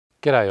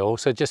G'day all.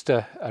 So just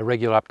a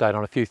regular update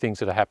on a few things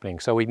that are happening.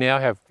 So we now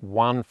have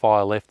one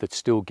fire left that's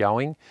still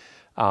going,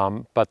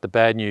 but the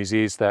bad news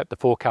is that the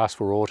forecast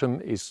for autumn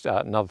is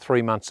another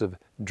 3 months of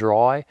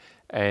dry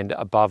and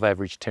above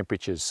average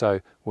temperatures.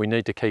 So we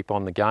need to keep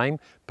on the game,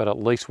 but at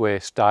least we're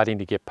starting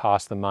to get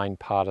past the main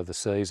part of the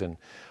season.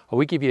 I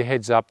will give you a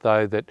heads up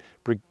though that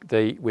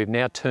we've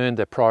now turned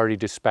the priority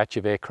dispatch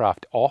of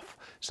aircraft off.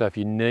 So if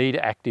you need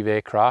active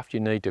aircraft, you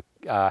need to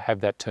have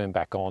that turned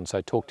back on.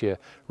 So talk to your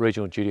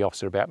regional duty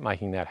officer about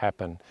making that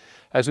happen.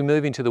 As we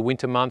move into the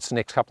winter months, the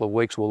next couple of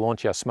weeks, we'll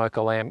launch our smoke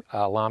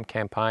alarm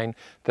campaign.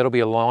 That'll be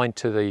aligned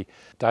to the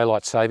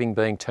daylight saving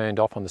being turned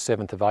off on the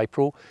 7th of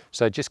April.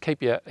 So just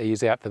keep your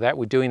ears out for that.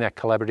 We're doing that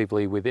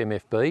collaboratively with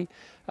MFB.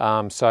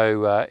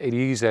 It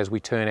is as we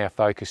turn our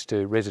focus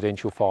to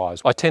residential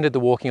fires. I attended the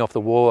Walking Off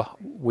the War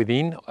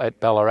within at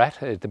Ballarat.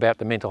 It's about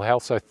the mental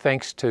health. So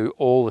thanks to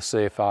all the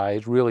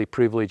CFAs, really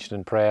privileged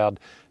and proud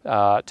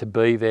to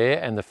be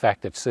there, and the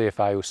fact that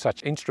CFA was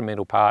such an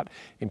instrumental part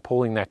in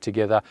pulling that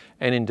together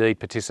and indeed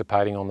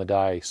participating on the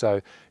day.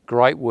 So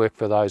great work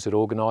for those that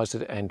organised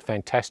it and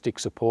fantastic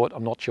support.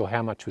 I'm not sure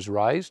how much was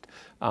raised,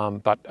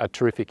 but a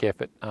terrific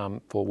effort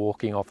for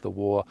Walking Off the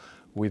War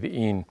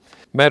within.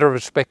 Matter of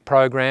Respect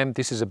program,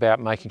 this is about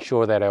making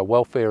sure that our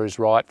welfare is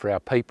right for our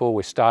people.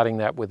 We're starting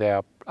that with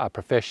our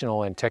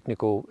professional and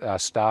technical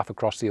staff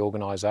across the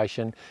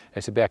organisation.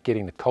 It's about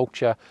getting the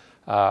culture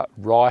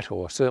right,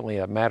 or certainly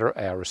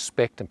our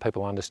respect and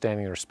people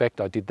understanding the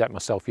respect. I did that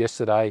myself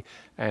yesterday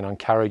and I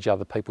encourage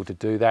other people to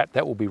do that.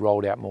 That will be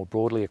rolled out more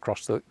broadly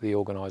across the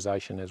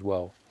organisation as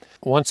well.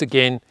 Once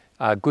again,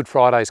 Good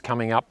Friday is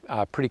coming up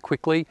pretty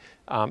quickly.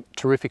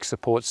 Terrific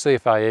support,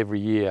 CFA every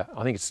year.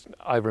 I think it's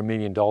over $1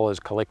 million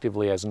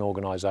collectively as an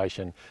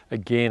organisation.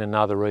 Again,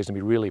 another reason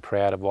to be really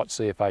proud of what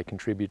CFA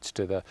contributes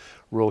to the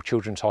Royal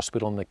Children's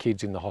Hospital and the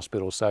kids in the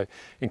hospital. So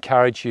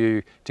encourage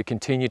you to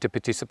continue to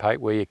participate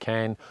where you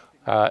can.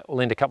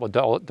 Lend a couple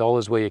of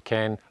dollars where you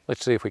can.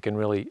 Let's see if we can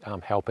really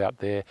help out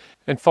there.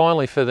 And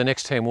finally, for the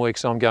next 10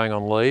 weeks, I'm going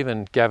on leave,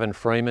 and Gavin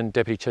Freeman,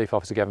 Deputy Chief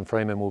Officer Gavin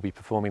Freeman, will be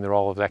performing the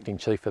role of Acting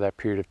Chief for that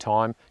period of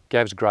time.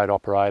 Gav's a great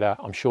operator.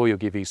 I'm sure you'll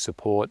give his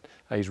support.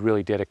 He's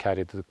really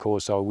dedicated to the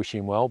cause, so I wish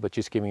him well, but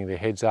just giving you the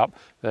heads up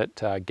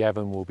that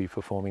Gavin will be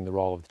performing the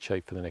role of the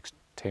Chief for the next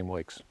 10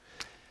 weeks.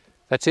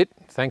 That's it.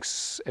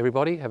 Thanks,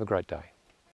 everybody. Have a great day.